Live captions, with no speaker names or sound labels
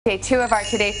Day 2 of our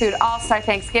Today Food All-Star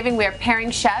Thanksgiving. We are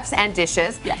pairing chefs and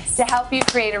dishes to help you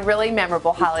create a really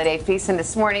memorable holiday feast. And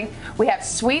this morning, we have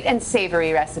sweet and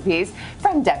savory recipes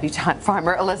from Debutante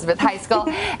Farmer Elizabeth Heiskell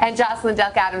and Jocelyn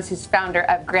Delk Adams, who's founder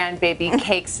of Grandbaby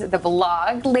Cakes, the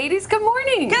vlog. Ladies, good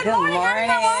morning. Good morning.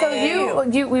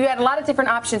 So we had a lot of different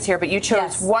options here, but you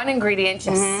chose one ingredient.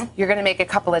 You're going to make a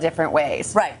couple of different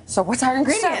ways. Right. So what's our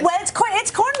ingredient? So, well, it's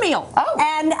cornmeal. Oh.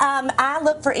 And I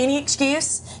look for any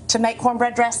excuse to make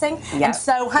cornbread dressing. Yep. And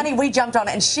so, honey, we jumped on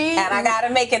it, and I gotta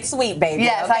make it sweet, baby.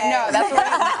 Yes, okay? I know.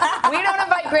 That's what we don't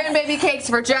invite Grandbaby Cakes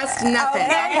for just nothing.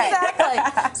 Okay.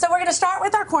 Exactly. So we're gonna start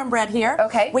with our cornbread here.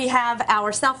 Okay. We have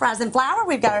our self-rising flour.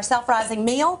 We've got our self-rising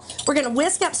meal. We're gonna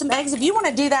whisk up some eggs. If you want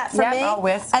to do that for me, I'll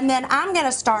whisk. And then I'm gonna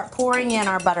start pouring in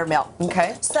our buttermilk.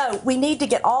 Okay. So we need to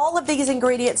get all of these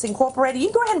ingredients incorporated. You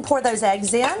can go ahead and pour those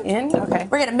eggs in. Okay.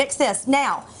 We're gonna mix this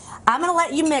now. I'm going to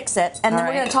let you mix it, and then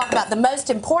we're going to talk about the most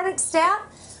important step,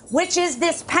 which is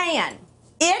this pan.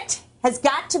 It has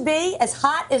got to be as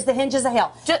hot as the hinges of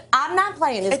hell. I'm not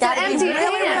playing. It's got to be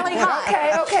really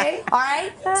hot. Okay. All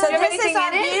right? So this is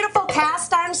our beautiful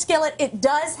cast iron skillet. It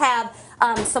does have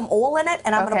some oil in it,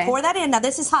 and I'm going to pour that in. Now,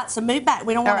 this is hot, so move back.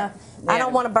 We don't want to... I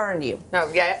don't want to burn you.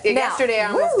 No, yesterday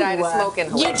I almost died of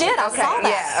smoking. You did, I saw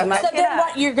that. So then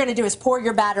what you're going to do is pour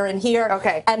your batter in here,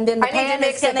 and then the pan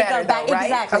is going to go back.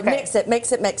 Exactly, mix it,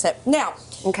 mix it, mix it. Now,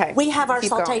 we have our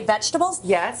sauteed vegetables.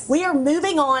 Yes. We are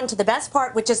moving on to the best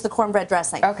part, which is the cornbread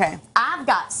dressing. Okay. I've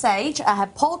got sage, I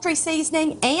have poultry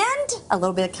seasoning, and a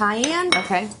little bit of cayenne.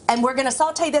 Okay. And we're going to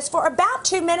saute this for about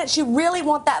 2 minutes. You really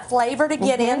want that flavor to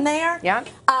get in there. Yeah.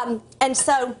 And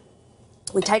so...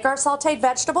 we take our sauteed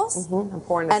vegetables. I'm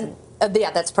pouring this in.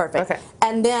 Yeah, that's perfect. Okay.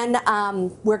 And then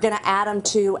we're going to add them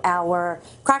to our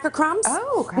cracker crumbs.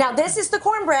 Oh, now this is the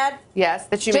cornbread. Yes,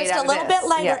 that you made out of this. Just a little bit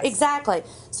later, exactly.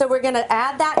 So we're going to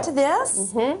add that to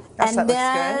this, and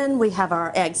then we have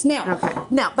our eggs.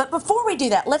 Now, but before we do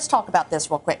that, let's talk about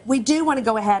this real quick. We do want to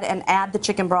go ahead and add the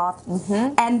chicken broth,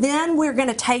 and then we're going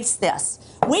to taste this.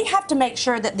 We have to make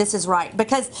sure that this is right,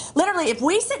 because literally, if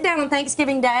we sit down on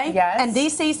Thanksgiving Day and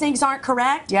these seasonings aren't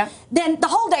correct, then the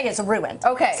whole day is a ruin.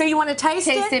 Okay. So you want to taste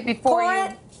it before you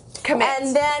commit.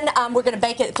 And then we're going to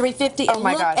bake it at 350. Oh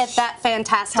my gosh. Look at that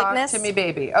fantasticness. Talk to me,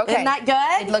 baby. Okay. Isn't that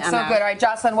good? It looks so good. All right,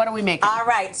 Jocelyn, what are we making? All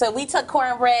right, so we took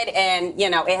cornbread and, you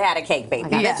know, it had a cake, baby.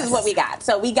 This is what we got.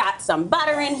 So we got some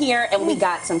butter in here, and we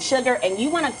got some sugar, and you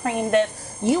want to cream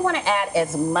this. You want to add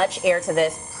as much air to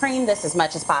this. Cream this as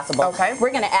much as possible. Okay.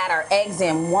 We're going to add our eggs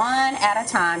in one at a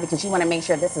time, because you want to make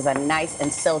sure this is a nice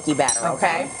and silky batter,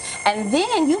 okay? And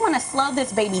then you want to slow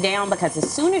this baby down, because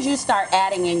as soon as you start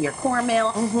adding in your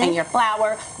cornmeal and your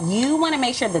flour, you want to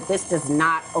make sure that this does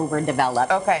not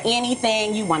overdevelop. Okay.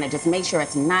 Anything, you want to just make sure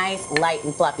it's nice, light,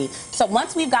 and fluffy. So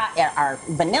once we've got our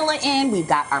vanilla in, we've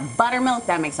got our buttermilk,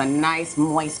 that makes a nice,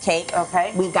 moist cake.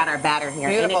 Okay. We've got our batter here.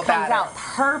 Beautiful and it comes out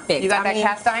perfect. You got that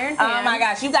cast iron pan? Oh my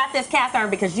gosh, you got this cast iron,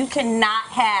 because you cannot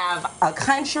have a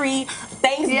country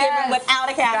Thanksgiving without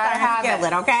a cast iron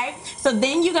skillet, okay? So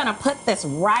then you're gonna put this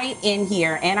right in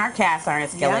here in our cast iron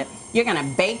skillet. You're gonna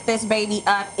bake this baby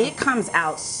up. It comes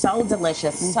out so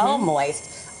delicious, so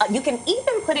moist. You can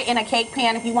even put it in a cake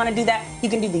pan if you want to do that. You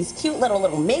can do these cute little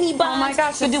mini buns. Oh my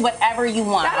gosh. You can do whatever you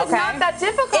want. That is not that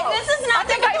difficult. This is not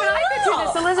difficult. I could do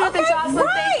this. Elizabeth and Jocelyn,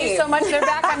 thank you so much. They're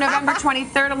back on November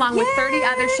 23rd along with 30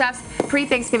 other chefs.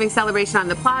 Pre-Thanksgiving celebration on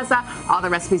the plaza. All the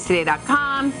recipes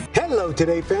today.com. Hello,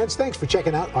 Today fans. Thanks for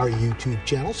checking out our YouTube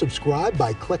channel. Subscribe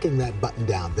by clicking that button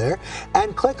down there,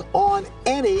 and click on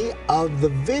any of the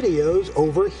videos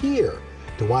over here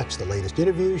to watch the latest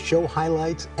interviews, show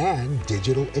highlights, and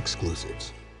digital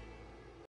exclusives.